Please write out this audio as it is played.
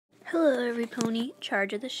Hello everypony,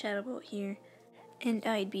 Charger the Shadowbolt here, and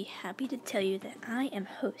I'd be happy to tell you that I am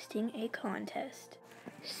hosting a contest.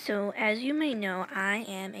 So, as you may know, I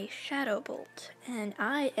am a Shadowbolt, and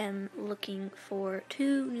I am looking for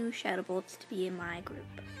 2 new Shadowbolts to be in my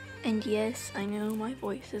group. And yes, I know my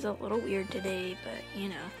voice is a little weird today, but you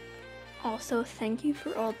know. Also, thank you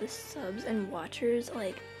for all the subs and watchers,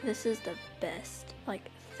 this is the best,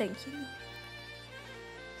 thank you.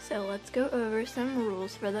 So let's go over some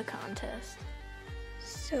rules for the contest.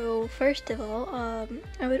 So first of all,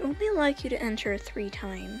 I would only like you to enter 3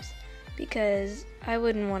 times because I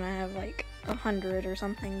wouldn't want to have 100 or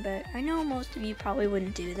something, but I know most of you probably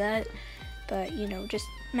wouldn't do that, but you know, just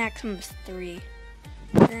maximum is 3.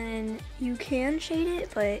 Then you can shade it,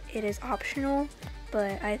 but it is optional,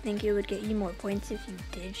 but I think it would get you more points if you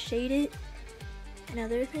did shade it.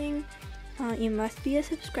 Another thing, you must be a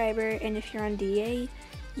subscriber, and if you're on DA,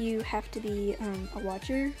 you have to be a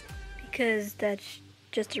watcher because that's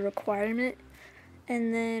just a requirement.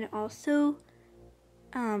 And then also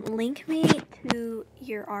link me to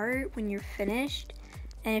your art when you're finished,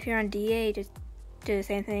 and if you're on DA, just do the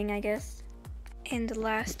same thing, I guess. And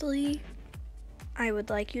lastly, I would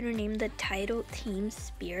like you to name the title Team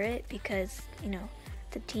Spirit because, you know,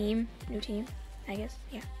 the team, new team, I guess,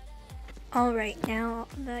 yeah. Alright, now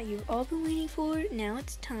that you've all been waiting for, now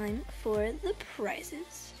it's time for the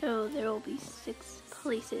prizes. So there will be 6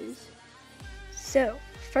 places. So,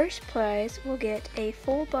 first prize will get a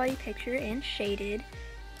full body picture and shaded,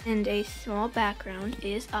 and a small background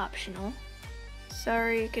is optional.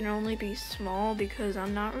 Sorry, it can only be small because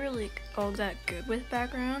I'm not really all that good with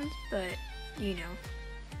backgrounds, but you know.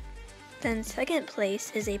 Then second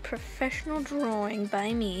place is a professional drawing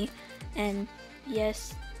by me, and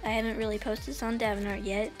yes, I haven't really posted this on DaviantArt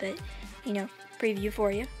yet, but, you know, preview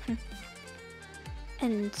for you.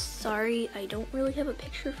 And sorry, I don't really have a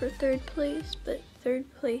picture for third place, but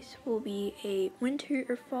third place will be a winter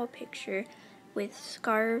or fall picture with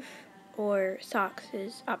scarf or socks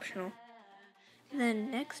is optional. Then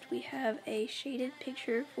next we have a shaded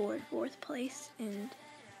picture for fourth place, and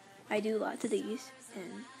I do lots of these,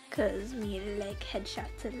 and cause me like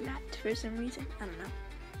headshots a lot for some reason, I don't know.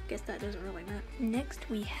 Guess that doesn't really matter. Next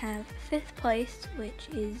we have 5th place, which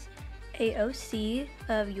is AOC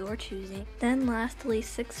of your choosing. Then lastly,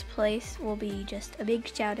 6th place will be just a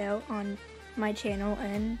big shout out on my channel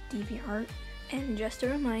and DeviantArt. And just a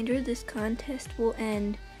reminder, this contest will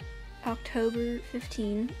end October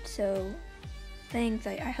 15, so thanks,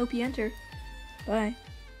 I hope you enter. Bye.